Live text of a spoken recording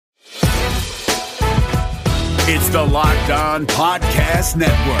It's the Locked On Podcast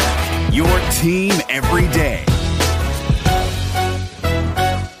Network, your team every day.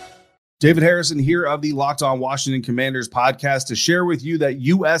 David Harrison here of the Locked On Washington Commanders podcast to share with you that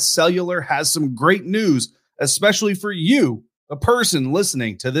U.S. Cellular has some great news, especially for you, the person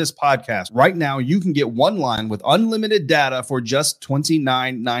listening to this podcast. Right now, you can get one line with unlimited data for just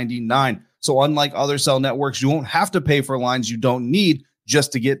 $29.99. So unlike other cell networks, you won't have to pay for lines you don't need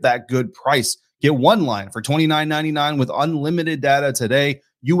just to get that good price. Get one line for $29.99 with unlimited data today.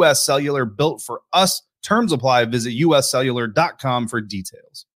 U.S. Cellular, built for us. Terms apply. Visit uscellular.com for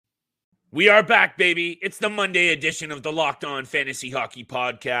details. We are back, baby. It's the Monday edition of the Locked On Fantasy Hockey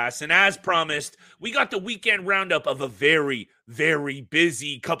Podcast. And as promised, we got the weekend roundup of a very, very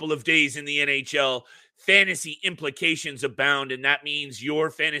busy couple of days in the NHL. Fantasy implications abound, and that means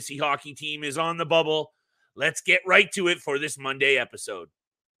your fantasy hockey team is on the bubble. Let's get right to it for this Monday episode.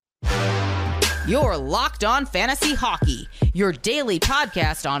 You're Locked On Fantasy Hockey, your daily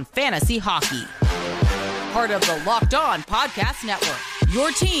podcast on fantasy hockey. Part of the Locked On Podcast Network, your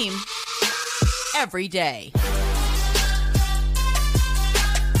team every day.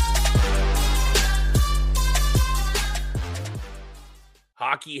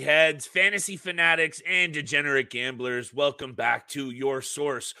 Hockey heads, fantasy fanatics, and degenerate gamblers, welcome back to your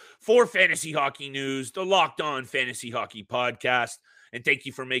source for fantasy hockey news, the Locked On Fantasy Hockey Podcast. And thank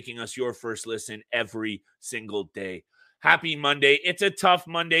you for making us your first listen every single day. Happy Monday. It's a tough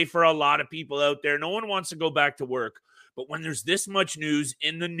Monday for a lot of people out there. No one wants to go back to work. But when there's this much news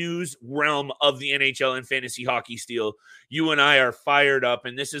in the news realm of the NHL and fantasy hockey steel, you and I are fired up.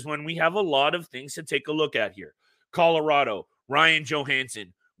 And this is when we have a lot of things to take a look at here. Colorado, Ryan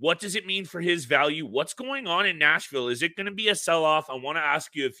Johansen. What does it mean for his value? What's going on in Nashville? Is it going to be a sell-off? I want to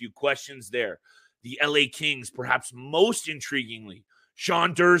ask you a few questions there. The LA Kings, perhaps most intriguingly,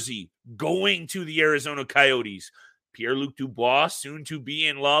 Sean Durzi going to the Arizona Coyotes. Pierre-Luc Dubois, soon to be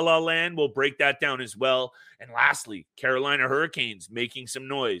in La La Land. We'll break that down as well. And lastly, Carolina Hurricanes making some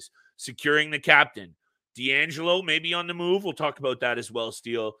noise, securing the captain. D'Angelo maybe on the move. We'll talk about that as well,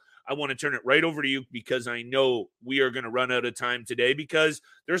 Steele. I want to turn it right over to you because I know we are going to run out of time today because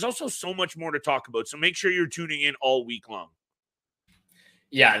there's also so much more to talk about. So make sure you're tuning in all week long.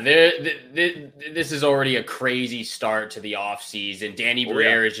 Yeah, this is already a crazy start to the offseason. Danny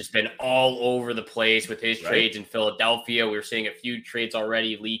Briere has just been all over the place with his trades in Philadelphia. We're seeing a few trades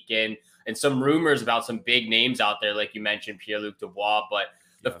already leak in and some rumors about some big names out there, like you mentioned, Pierre-Luc Dubois. But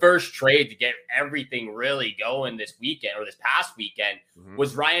the first trade to get everything really going this weekend or this past weekend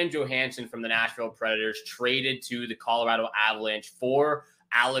was Ryan Johansen from the Nashville Predators traded to the Colorado Avalanche for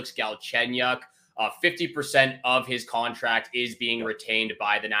Alex Galchenyuk. 50% of his contract is being retained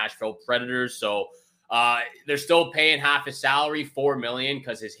by the Nashville Predators. So they're still paying half his salary, $4 million,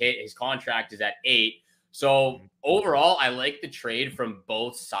 because his contract is at $8 million. So overall, I like the trade from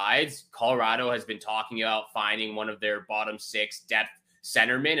both sides. Colorado has been talking about finding one of their bottom six depth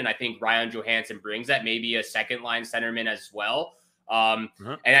centermen, and I think Ryan Johansen brings that, maybe a second line centerman as well. And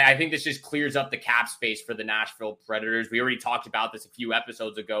I think this just clears up the cap space for the Nashville Predators. We already talked about this a few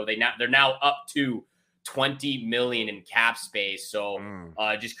episodes ago. They're now up to $20 million in cap space. So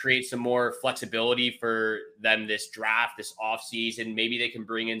just create some more flexibility for them this draft, this offseason. Maybe they can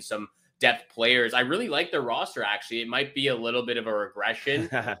bring in some depth players. I really like their roster, actually. It might be a little bit of a regression.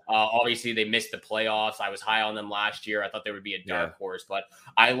 Obviously, they missed the playoffs. I was high on them last year. I thought they would be a dark horse, but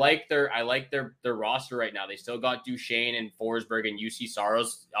I like their roster right now. They still got Duchesne and Forsberg and UC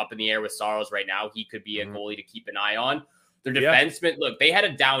Saros up in the air with Saros right now. He could be a goalie to keep an eye on. Their defensemen, look, they had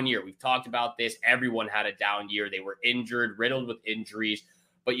a down year. We've talked about this. Everyone had a down year. They were injured, riddled with injuries.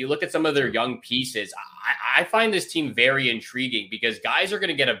 But you look at some of their young pieces, I find this team very intriguing because guys are going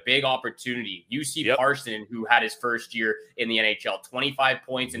to get a big opportunity. UC Parson, who had his first year in the NHL, 25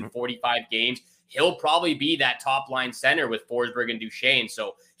 points in 45 games. He'll probably be that top line center with Forsberg and Duchesne.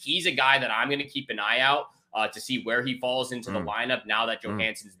 So he's a guy that I'm going to keep an eye out to see where he falls into the lineup now that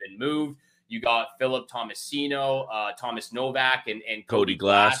Johansen's been moved. You got Philip Tomasino, Thomas Novak, and Cody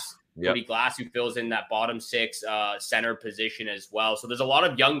Glass. Cody Glass, who fills in that bottom six center position as well. So there's a lot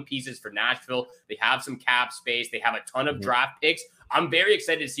of young pieces for Nashville. They have some cap space. They have a ton of draft picks. I'm very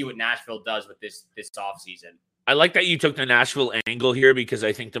excited to see what Nashville does with this offseason. I like that you took the Nashville angle here because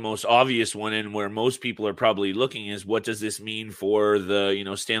I think the most obvious one and where most people are probably looking is what does this mean for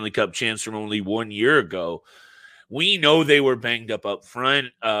the Stanley Cup chance from only 1 year ago? We know they were banged up front.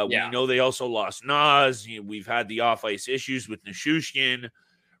 We know they also lost Nas. We've had the off-ice issues with Nishushkin.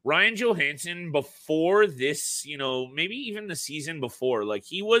 Ryan Johansen, before this, maybe even the season before,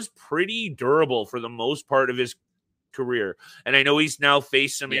 he was pretty durable for the most part of his career. And I know he's now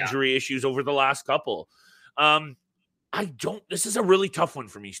faced some injury issues over the last couple. This is a really tough one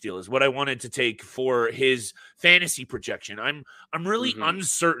for me, Steele, is what I wanted to take for his fantasy projection. I'm really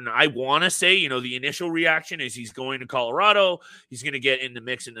uncertain. I want to say, the initial reaction is he's going to Colorado. He's going to get in the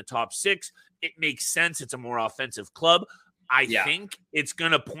mix in the top 6. It makes sense. It's a more offensive club. I think it's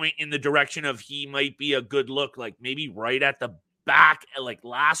going to point in the direction of he might be a good look, like maybe right at the back, like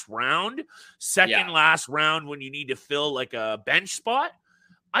last round, last round when you need to fill like a bench spot.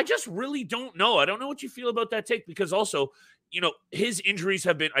 I just really don't know. I don't know what you feel about that take, because also, his injuries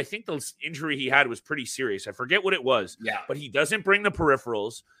have been, I think the injury he had was pretty serious. I forget what it was, but he doesn't bring the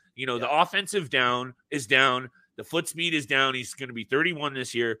peripherals. The offensive down is down. The foot speed is down. He's going to be 31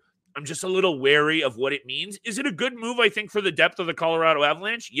 this year. I'm just a little wary of what it means. Is it a good move, I think, for the depth of the Colorado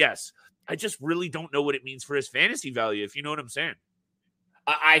Avalanche? Yes. I just really don't know what it means for his fantasy value, if you know what I'm saying.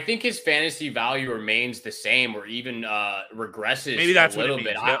 I think his fantasy value remains the same, or even regresses maybe that's a little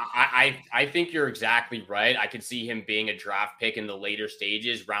bit. Yep. I think you're exactly right. I could see him being a draft pick in the later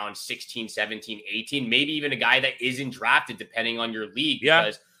stages, round 16, 17, 18, maybe even a guy that isn't drafted depending on your league.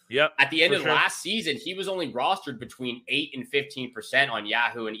 Because at the end of last season, he was only rostered between 8 and 15% on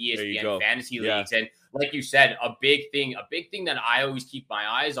Yahoo and ESPN fantasy leagues. And like you said, a big thing that I always keep my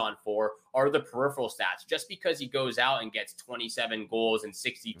eyes on for are the peripheral stats. Just because he goes out and gets 27 goals and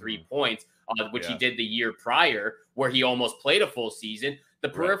 63 points, which he did the year prior, where he almost played a full season, the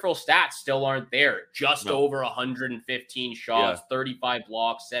peripheral stats still aren't there. Just over 115 shots, 35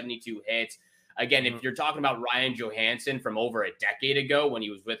 blocks, 72 hits. Again, if you're talking about Ryan Johansen from over a decade ago when he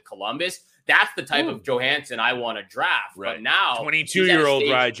was with Columbus, that's the type of Johansen I want to draft. Right. But now, 22-year-old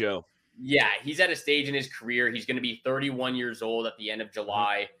Ryjo. Yeah, he's at a stage in his career. He's going to be 31 years old at the end of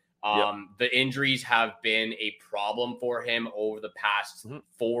July. The injuries have been a problem for him over the past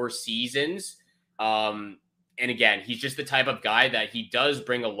 4 seasons. And again, he's just the type of guy that he does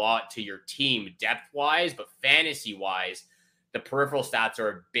bring a lot to your team depth-wise, but fantasy-wise, the peripheral stats are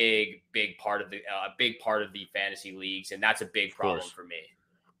a big part of the fantasy leagues, and that's a big problem for me.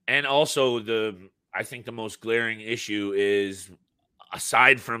 And also, I think the most glaring issue is,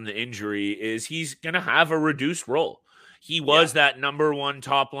 aside from the injury, is he's going to have a reduced role. He was that number 1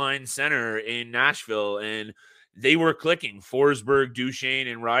 top line center in Nashville, and they were clicking. Forsberg, Duchesne,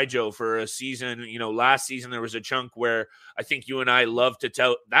 and Ryjo for a season. Last season there was a chunk where I think you and I love to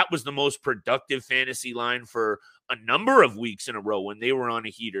tell that was the most productive fantasy line for a number of weeks in a row when they were on a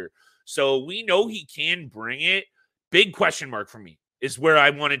heater. So we know he can bring it. Big question mark for me is where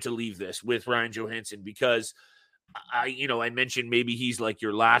I wanted to leave this with Ryan Johansen, because I mentioned maybe he's like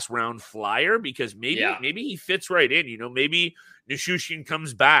your last round flyer, because maybe he fits right in. Maybe Nichushkin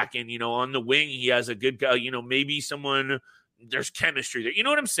comes back and on the wing he has a good guy. Maybe there's chemistry there. You know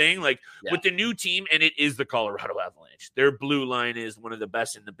what I'm saying? Like with the new team, and it is the Colorado Avalanche. Their blue line is one of the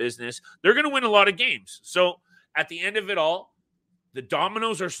best in the business. They're going to win a lot of games. So at the end of it all, the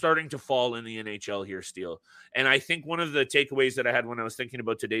dominoes are starting to fall in the NHL here, Steele. And I think one of the takeaways that I had when I was thinking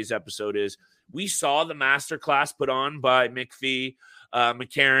about today's episode is we saw the masterclass put on by McPhee,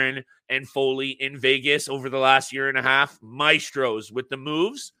 McCarron, and Foley in Vegas over the last year and a half. Maestros with the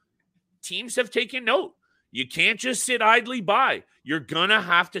moves. Teams have taken note. You can't just sit idly by. You're going to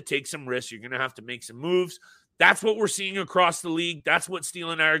have to take some risks. You're going to have to make some moves. That's what we're seeing across the league. That's what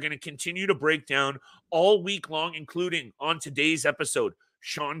Steele and I are going to continue to break down all week long, including on today's episode.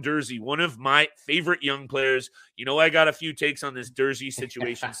 Sean Durzi, one of my favorite young players. I got a few takes on this Durzi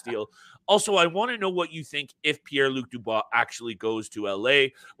situation, Steele. Also, I want to know what you think if Pierre-Luc Dubois actually goes to LA.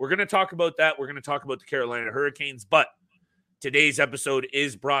 We're going to talk about that. We're going to talk about the Carolina Hurricanes, but today's episode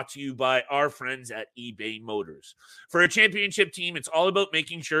is brought to you by our friends at eBay Motors. For a championship team, it's all about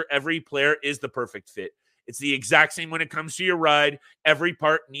making sure every player is the perfect fit. It's the exact same when it comes to your ride. Every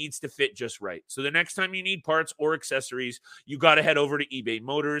part needs to fit just right. So the next time you need parts or accessories, you got to head over to eBay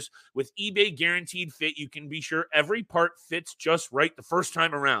Motors. With eBay Guaranteed Fit, you can be sure every part fits just right the first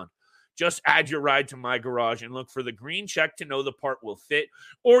time around. Just add your ride to My Garage and look for the green check to know the part will fit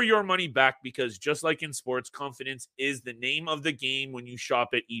or your money back, because just like in sports, confidence is the name of the game when you shop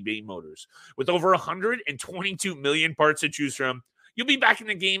at eBay Motors. With over 122 million parts to choose from, you'll be back in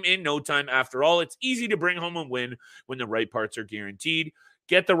the game in no time. After all, it's easy to bring home a win when the right parts are guaranteed.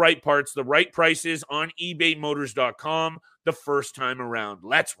 Get the right parts, the right prices on ebaymotors.com the first time around.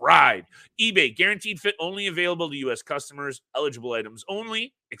 Let's ride. eBay Guaranteed Fit, only available to U.S. customers. Eligible items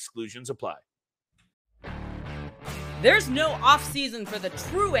only. Exclusions apply. There's no off season for the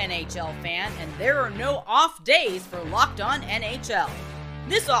true NHL fan, and there are no off days for Locked On NHL.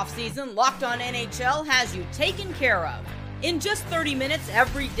 This off season, Locked On NHL has you taken care of. In just 30 minutes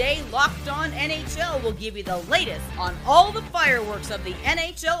every day, Locked On NHL will give you the latest on all the fireworks of the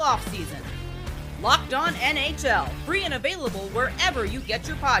NHL offseason. Locked On NHL, free and available wherever you get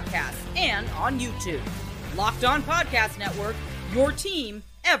your podcasts and on YouTube. Locked On Podcast Network, your team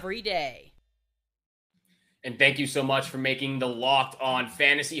every day. And thank you so much for making the Locked On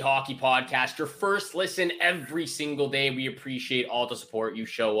Fantasy Hockey Podcast your first listen every single day. We appreciate all the support you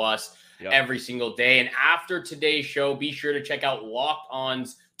show us every single day. And after today's show, be sure to check out Locked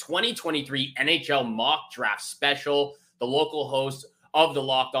On's 2023 NHL Mock Draft Special. The local hosts of the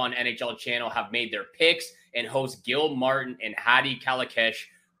Locked On NHL channel have made their picks, and hosts Gil Martin and Hadi Kalakash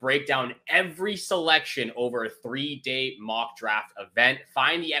break down every selection over a 3-day mock draft event.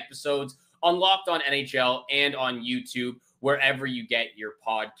 Find the episodes on Locked On NHL and on YouTube, wherever you get your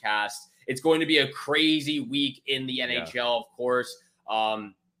podcasts. It's going to be a crazy week in the NHL, of course.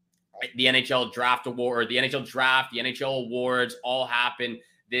 The NHL Draft Award, or the NHL Draft, the NHL Awards all happen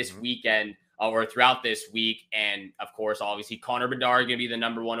this weekend. Or throughout this week. And of course, obviously, Connor Bedard going to be the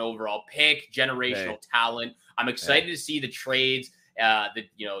number 1 overall pick, generational talent. I'm excited to see the trades,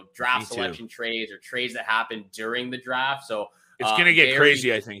 draft selection trades or trades that happen during the draft. So it's going to get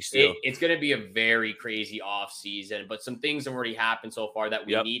crazy, I think, still. It's going to be a very crazy offseason, but some things have already happened so far that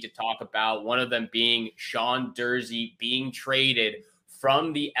we need to talk about. One of them being Sean Durzi being traded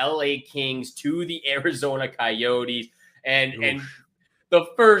from the LA Kings to the Arizona Coyotes. And the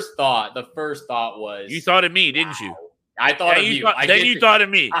first thought was... You thought of me, didn't you? I thought of you. You thought of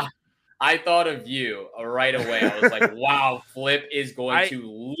me. I thought of you right away. I was like, wow, Flip is going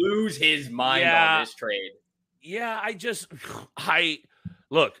to lose his mind on this trade. Yeah,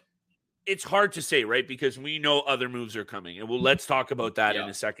 look, it's hard to say, right? Because we know other moves are coming. And let's talk about that in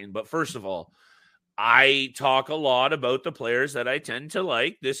a second. But first of all, I talk a lot about the players that I tend to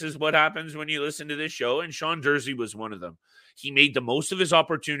like. This is what happens when you listen to this show. And Sean Durzi was one of them. He made the most of his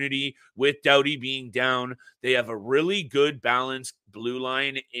opportunity with Doughty being down. They have a really good balanced blue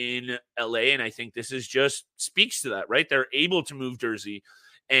line in LA. And I think this is just speaks to that, right? They're able to move Durzi.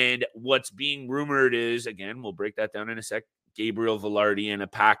 And what's being rumored is, again, we'll break that down in a sec, Gabriel Velarde in a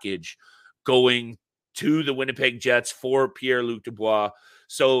package going to the Winnipeg Jets for Pierre-Luc Dubois.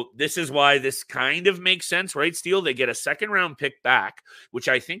 So this is why this kind of makes sense, right, Steele? They get a second-round pick back, which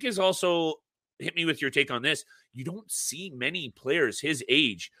I think is also, hit me with your take on this, you don't see many players his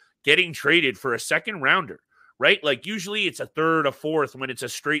age getting traded for a second-rounder, right? Like usually it's a third, a fourth when it's a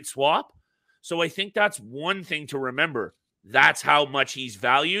straight swap. So I think that's one thing to remember. That's how much he's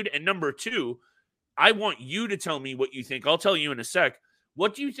valued. And number 2, I want you to tell me what you think. I'll tell you in a sec.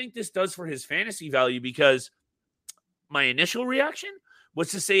 What do you think this does for his fantasy value? Because my initial reaction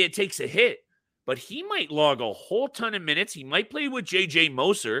was to say it takes a hit, but he might log a whole ton of minutes. He might play with J.J.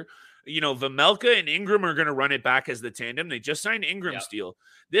 Moser. Vejmelka and Ingram are going to run it back as the tandem. They just signed Ingram Steele.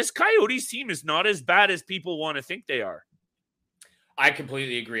 This Coyotes team is not as bad as people want to think they are. I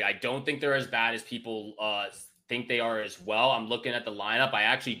completely agree. I don't think they're as bad as people think they are as well. I'm looking at the lineup. I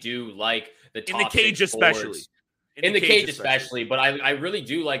actually do like the top in the cage, especially. In the cage especially, but I really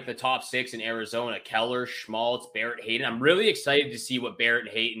do like the top 6 in Arizona. Keller, Schmaltz, Barrett Hayton. I'm really excited to see what Barrett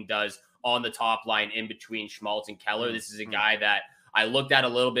Hayton does on the top line in between Schmaltz and Keller. This is a guy that I looked at a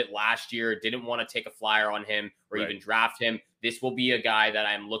little bit last year, didn't want to take a flyer on him or even draft him. This will be a guy that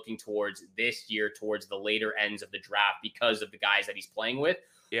I'm looking towards this year, towards the later ends of the draft because of the guys that he's playing with.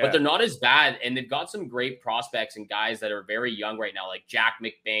 Yeah. But they're not as bad, and they've got some great prospects and guys that are very young right now, like Jack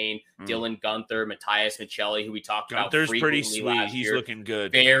McBain, Dylan Gunther, Matthias Michelli, who we talked Gunther's about pretty sweet. He's year. Looking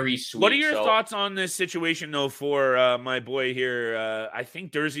good. Very sweet. What are your thoughts on this situation, though, for my boy here? I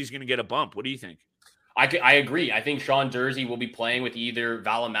think Durzi's going to get a bump. What do you think? I agree. I think Sean Durzi will be playing with either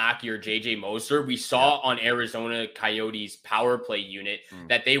Valimaki or JJ Moser. We saw on Arizona Coyotes power play unit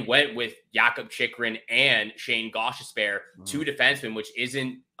that they went with Jakob Chychrun and Shane Gostisbehere, 2 defensemen, which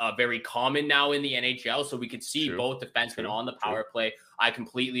isn't very common now in the NHL. So we could see both defensemen on the power play. I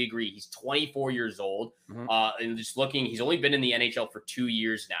completely agree. He's 24 years old. And just looking, he's only been in the NHL for 2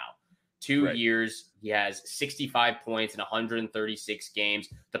 years now. 2 years, he has 65 points in 136 games.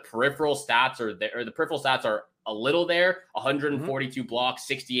 The peripheral stats are there, or the peripheral stats are a little there. 142 blocks,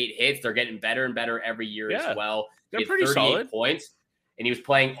 68 hits. They're getting better and better every year as well. They're pretty solid points, and he was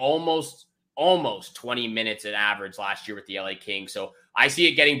playing almost 20 minutes at average last year with the LA Kings. So I see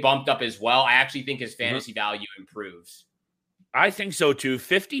it getting bumped up as well. I actually think his fantasy value improves. I think so too.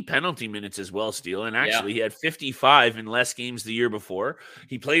 50 penalty minutes as well, Steele. And actually, he had 55 in less games the year before.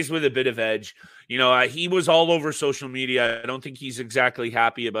 He plays with a bit of edge. He was all over social media. I don't think he's exactly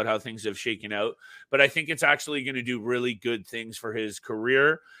happy about how things have shaken out, but I think it's actually going to do really good things for his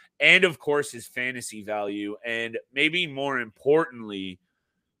career and, of course, his fantasy value. And maybe more importantly,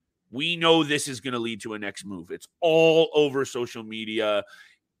 we know this is going to lead to a next move. It's all over social media.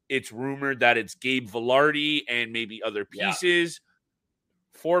 it's rumored that it's Gabe Vilardi and maybe other pieces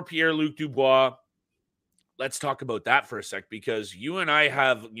for Pierre-Luc Dubois. Let's talk about that for a sec, because you and I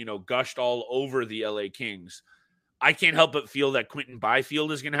have, gushed all over the LA Kings. I can't help but feel that Quentin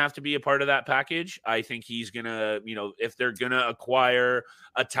Byfield is going to have to be a part of that package. I think he's going to, if they're going to acquire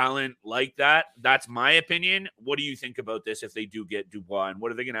a talent like that, that's my opinion. What do you think about this if they do get Dubois, and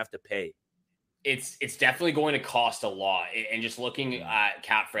what are they going to have to pay? It's definitely going to cost a lot. And just looking at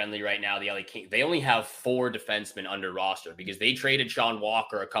Cap Friendly right now, the LA Kings, they only have 4 defensemen under roster because they traded Sean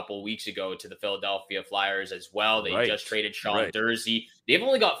Walker a couple of weeks ago to the Philadelphia Flyers as well. They just traded Sean Durzi. They've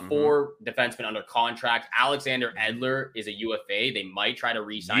only got 4 defensemen under contract. Alexander Edler is a UFA. They might try to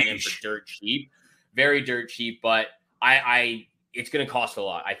re-sign him for dirt cheap, very dirt cheap, but it's going to cost a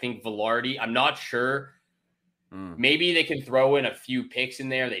lot. I think Vilardi, I'm not sure. Maybe they can throw in a few picks in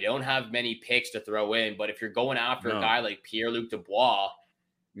there. They don't have many picks to throw in, but if you're going after a guy like Pierre-Luc Dubois,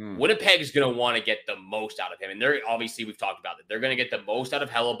 Winnipeg is going to want to get the most out of him. And they're obviously, we've talked about that. They're going to get the most out of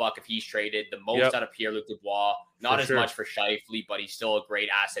Hellebuck if he's traded, the most out of Pierre-Luc Dubois, not as much for Scheifele, but he's still a great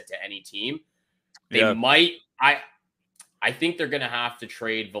asset to any team. They might, I think they're going to have to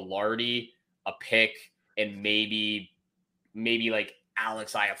trade Vilardi, a pick, and maybe like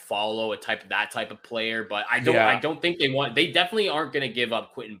Alex Iafallo, that type of player, but I don't think they definitely aren't going to give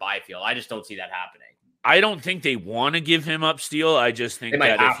up Quentin Byfield. I just don't see that happening. I don't think they want to give him up, Steele. I just think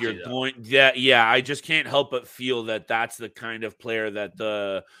that if you're going, I just can't help but feel that that's the kind of player that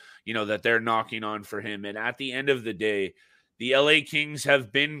that they're knocking on for him. And at the end of the day, the LA Kings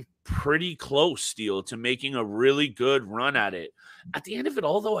have been pretty close, Steele, to making a really good run at it. At the end of it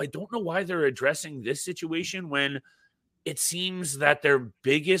all, though, I don't know why they're addressing this situation when it seems that their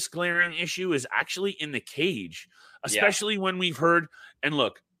biggest glaring issue is actually in the cage, especially when we've heard, and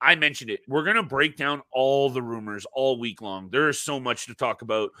look, I mentioned it, we're going to break down all the rumors all week long. There is so much to talk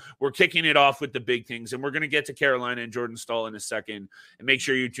about. We're kicking it off with the big things, and we're going to get to Carolina and Jordan Staal in a second, and make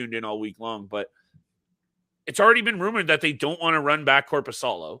sure you tuned in all week long. But it's already been rumored that they don't want to run back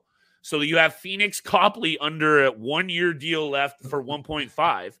Korpisalo. So you have Phoenix Copley under a 1-year deal left for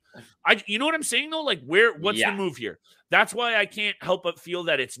 1.5. You know what I'm saying though? Like what's the move here? That's why I can't help but feel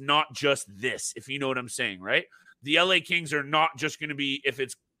that it's not just this, if you know what I'm saying, right? The LA Kings are not just going to be, if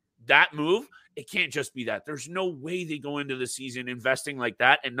it's that move, it can't just be that. There's no way they go into the season investing like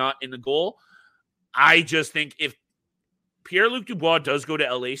that and not in the goal. I just think if Pierre-Luc Dubois does go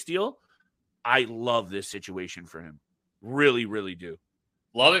to LA Steel, I love this situation for him. Really, really do.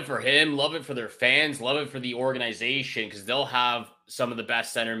 Love it for him. Love it for their fans. Love it for the organization because they'll have some of the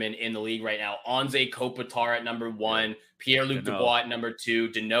best centermen in the league right now. Anze Kopitar at number 1, Pierre-Luc Dubois at number 2,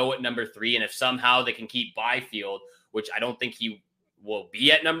 Danault at number 3. And if somehow they can keep Byfield, which I don't think he will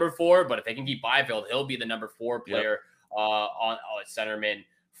be at number 4, but if they can keep Byfield, he'll be the number 4 player on centerman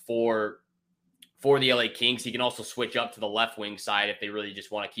for the LA Kings. He can also switch up to the left wing side if they really just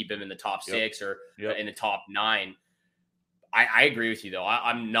want to keep him in the top 6 or in the top 9. I agree with you, though.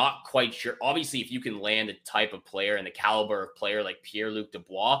 I'm not quite sure. Obviously, if you can land a type of player and the caliber of player like Pierre-Luc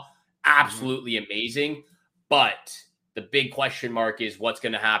Dubois, absolutely amazing. But the big question mark is what's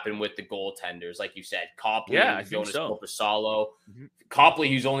going to happen with the goaltenders. Like you said, Copley and Jonas Korpisalo. Copley,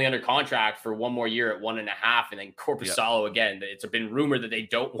 who's only under contract for 1 more year at 1.5, and then Korpisalo again. It's been rumored that they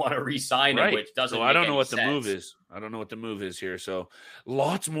don't want to re-sign him, which doesn't make any sense. I don't know what the move is. I don't know what the move is here. So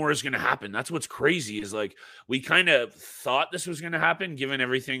lots more is going to happen. That's what's crazy is like we kind of thought this was going to happen given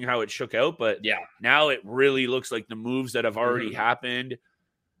everything how it shook out. But now it really looks like the moves that have already happened.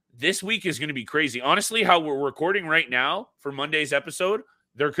 This week is going to be crazy. Honestly, how we're recording right now for Monday's episode,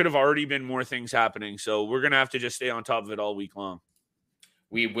 there could have already been more things happening. So we're going to have to just stay on top of it all week long.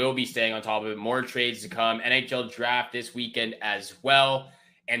 We will be staying on top of it. More trades to come. NHL draft this weekend as well.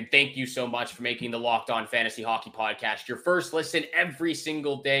 And thank you so much for making the Locked On Fantasy Hockey Podcast your first listen every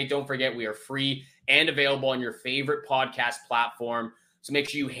single day. Don't forget, we are free and available on your favorite podcast platform. So make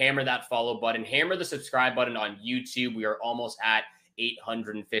sure you hammer that follow button. Hammer the subscribe button on YouTube. We are almost at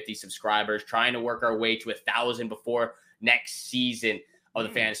 850 subscribers, trying to work our way to 1,000 before next season of the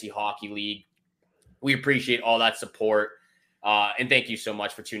Fantasy Hockey League. We appreciate all that support. And thank you so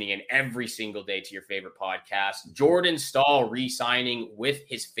much for tuning in every single day to your favorite podcast. Jordan Staal re-signing with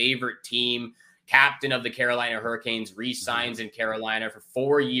his favorite team, captain of the Carolina Hurricanes, re-signs in Carolina for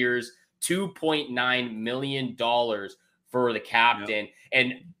 4 years, $2.9 million for the captain.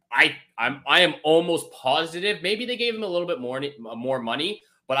 And I am almost positive, maybe they gave him a little bit more money,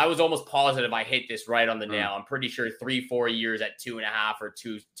 but I was almost positive I hit this right on the nail. I'm pretty sure 3-4 years at 2.5 or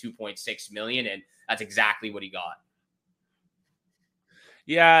 2.6 million, and that's exactly what he got.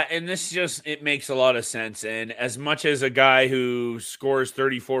 Yeah, and it makes a lot of sense. And as much as a guy who scores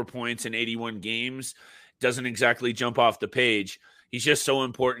 34 points in 81 games doesn't exactly jump off the page, he's just so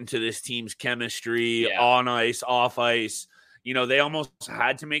important to this team's chemistry, on ice, off ice. They almost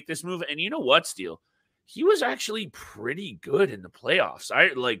had to make this move. And you know what, Steele? He was actually pretty good in the playoffs.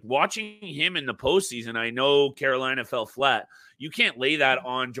 I like watching him in the postseason. I know Carolina fell flat. You can't lay that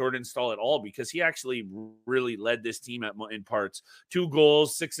on Jordan Staal at all because he actually really led this team in parts. 2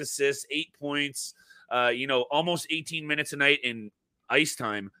 goals, 6 assists, 8 points, almost 18 minutes a night in ice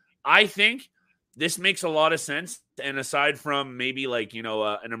time. I think this makes a lot of sense. And aside from maybe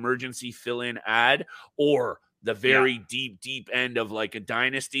an emergency fill-in ad or the very deep end of like a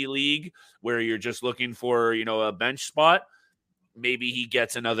dynasty league where you're just looking for, a bench spot, maybe he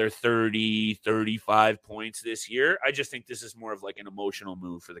gets another 30, 35 points this year. I just think this is more of like an emotional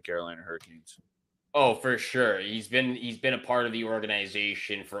move for the Carolina Hurricanes. Oh, for sure. He's been a part of the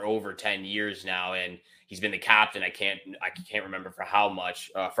organization for over 10 years now, and he's been the captain. I can't remember for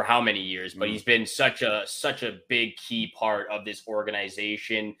how many years, but he's been such a big key part of this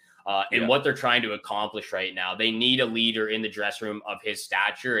organization. And what they're trying to accomplish right now. They need a leader in the dressing room of his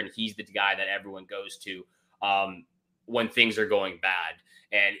stature, and he's the guy that everyone goes to when things are going bad.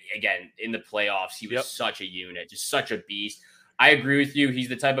 And again, in the playoffs, he was such a unit, just such a beast. I agree with you. He's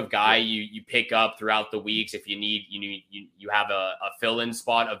the type of guy you pick up throughout the weeks if you have a fill-in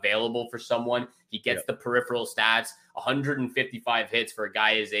spot available for someone. He gets the peripheral stats. 155 hits for a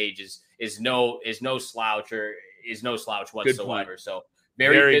guy his age is no slouch whatsoever. So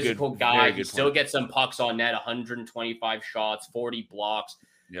very physical guy. He still gets some pucks on net, 125 shots, 40 blocks.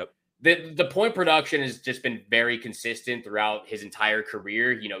 Yep. The point production has just been very consistent throughout his entire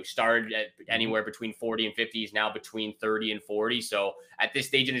career. Started at anywhere between 40 and 50. He's now between 30 and 40. So at this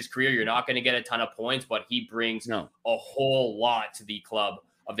stage in his career, you're not going to get a ton of points, but he brings a whole lot to the club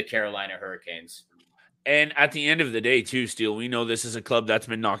of the Carolina Hurricanes. And at the end of the day, too, Steele, we know this is a club that's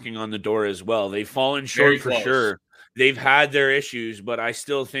been knocking on the door as well. They've fallen short for sure. They've had their issues, but I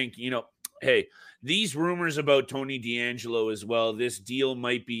still think, hey, these rumors about Tony DeAngelo as well, this deal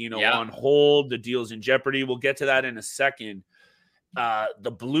might be, on hold. The deal's in jeopardy. We'll get to that in a second.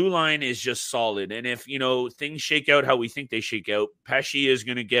 The blue line is just solid. And if, things shake out how we think they shake out, Pesce is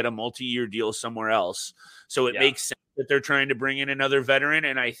going to get a multi-year deal somewhere else. So it makes sense that they're trying to bring in another veteran.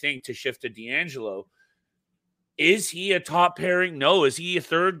 And I think to shift to DeAngelo, is he a top pairing? No. Is he a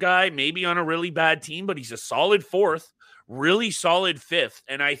third guy? Maybe on a really bad team, but he's a solid fourth. Really solid fifth.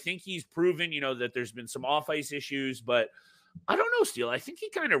 And I think he's proven, that there's been some off-ice issues, but I don't know, Steele. I think he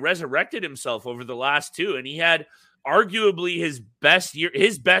kind of resurrected himself over the last 2, and he had arguably his best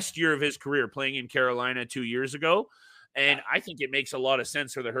year of his career playing in Carolina 2 years ago. And I think it makes a lot of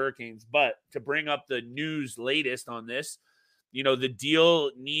sense for the Hurricanes. But to bring up the news latest on this, the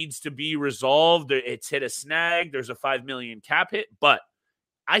deal needs to be resolved. It's hit a snag. There's a $5 million cap hit, but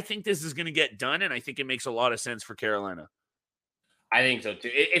I think this is going to get done, and I think it makes a lot of sense for Carolina. I think so, too.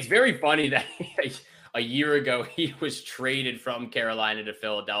 It's very funny that a year ago he was traded from Carolina to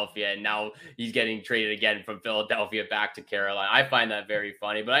Philadelphia, and now he's getting traded again from Philadelphia back to Carolina. I find that very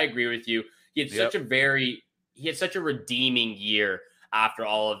funny, but I agree with you. He had such a redeeming year after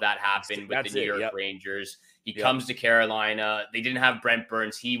all of that happened with the New York Rangers. He comes to Carolina. They didn't have Brent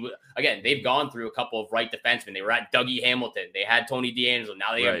Burns. They've gone through a couple of right defensemen. They were at Dougie Hamilton. They had Tony DeAngelo.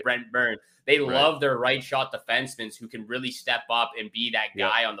 Now they have Brent Burns. They love their right shot defensemen who can really step up and be that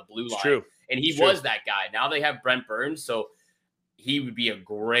guy on the blue line. True. And he was that guy. Now they have Brent Burns, so he would be a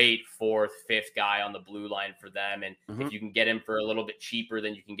great 4th, 5th guy on the blue line for them. And if you can get him for a little bit cheaper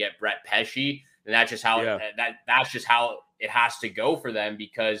than you can get Brett Pesce, then that's just how that's just how it has to go for them,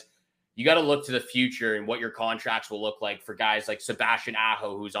 because you got to look to the future and what your contracts will look like for guys like Sebastian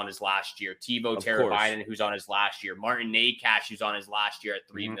Aho, who's on his last year, Teuvo Teravainen, who's on his last year, Martin Necas, who's on his last year at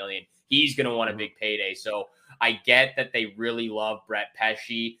 $3 million. He's going to want a big payday. So I get that they really love Brett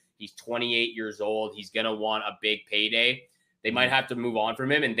Pesce. He's 28 years old. He's going to want a big payday. They might have to move on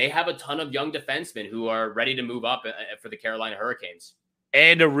from him, and they have a ton of young defensemen who are ready to move up for the Carolina Hurricanes.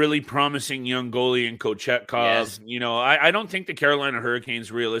 And a really promising young goalie in Kochetkov. Yes. I don't think the Carolina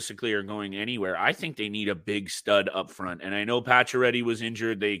Hurricanes realistically are going anywhere. I think they need a big stud up front. And I know Pacioretty was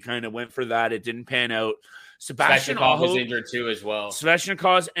injured. They kind of went for that. It didn't pan out. Svechnikov was injured too as well.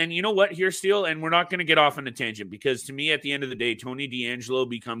 Svechnikov. And you know what? Here, Steele, and we're not going to get off on a tangent, because to me, at the end of the day, Tony DeAngelo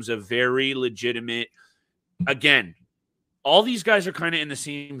becomes a very legitimate, again, all these guys are kind of in the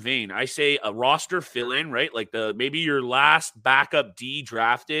same vein. I say a roster fill-in, right? Like maybe your last backup D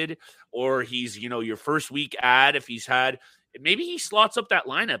drafted, or he's, your first week ad if he's had, maybe he slots up that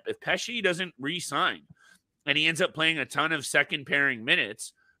lineup if Pesce doesn't re-sign. and he ends up playing a ton of second pairing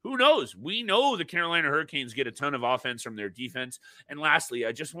minutes, who knows? We know the Carolina Hurricanes get a ton of offense from their defense. And lastly,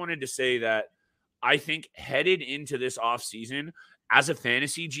 I just wanted to say that I think headed into this offseason, as a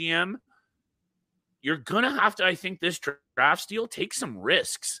fantasy GM, you're going to have to, I think this draft steal, take some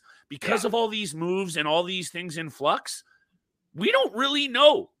risks because of all these moves and all these things in flux. We don't really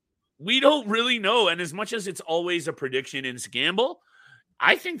know. And as much as it's always a prediction and it's a gamble,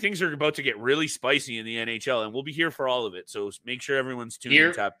 I think things are about to get really spicy in the NHL, and we'll be here for all of it. So make sure everyone's tuned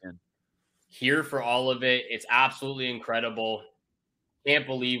and tapped in. Here for all of it. It's absolutely incredible. Can't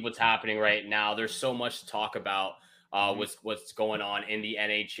believe what's happening right now. There's so much to talk about what's going on in the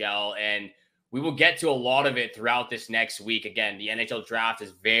NHL, and we will get to a lot of it throughout this next week. Again, the NHL draft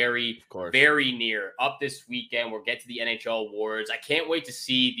is very near up this weekend. We'll get to the NHL awards. I can't wait to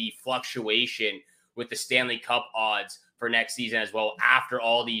see the fluctuation with the Stanley Cup odds for next season as well after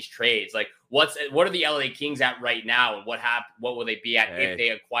all these trades. Like, what are the LA Kings at right now, and what will they be at if they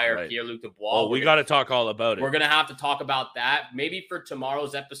acquire Pierre-Luc Dubois? Oh, we got to talk all about it. We're going to have to talk about that. Maybe for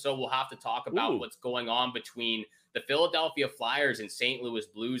tomorrow's episode, we'll have to talk about what's going on between the Philadelphia Flyers and St. Louis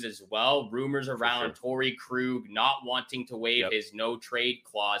Blues as well. Rumors around Torrey Krug not wanting to waive his no trade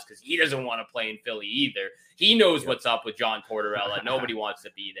clause because he doesn't want to play in Philly either. He knows what's up with John Tortorella. Nobody wants to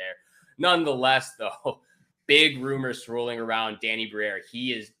be there. Nonetheless, though, big rumors swirling around Danny Briere.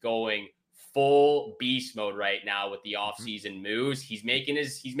 He is going full beast mode right now with the offseason moves. He's making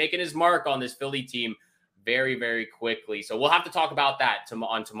his mark on this Philly team very, very quickly. So we'll have to talk about that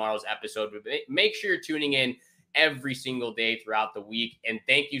on tomorrow's episode. But make sure you're tuning in every single day throughout the week. And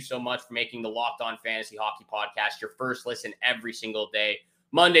thank you so much for making the Locked On Fantasy Hockey Podcast your first listen every single day.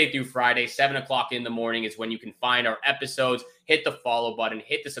 Monday through Friday, 7 o'clock in the morning is when you can find our episodes. Hit the follow button,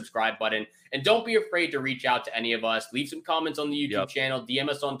 hit the subscribe button, and don't be afraid to reach out to any of us. Leave some comments on the YouTube channel, DM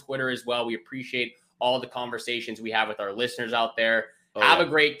us on Twitter as well. We appreciate all the conversations we have with our listeners out there. Have a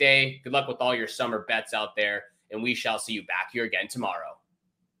great day. Good luck with all your summer bets out there, and we shall see you back here again tomorrow.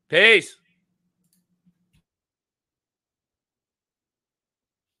 Peace.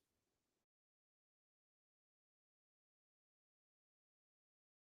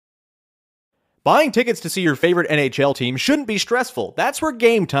 Buying tickets to see your favorite NHL team shouldn't be stressful. That's where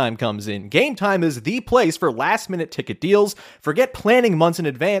Game Time comes in. Game Time is the place for last-minute ticket deals. Forget planning months in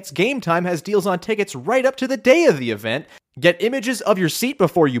advance. Game Time has deals on tickets right up to the day of the event. Get images of your seat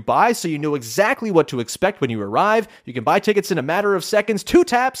before you buy so you know exactly what to expect when you arrive. You can buy tickets in a matter of seconds, 2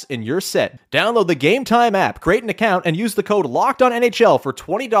 taps, and you're set. Download the Game Time app, create an account, and use the code LOCKEDONNHL for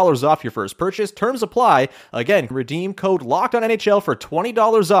 $20 off your first purchase. Terms apply. Again, redeem code LOCKEDONNHL for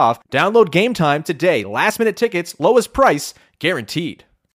 $20 off. Download Game Time today. Last minute tickets, lowest price, guaranteed.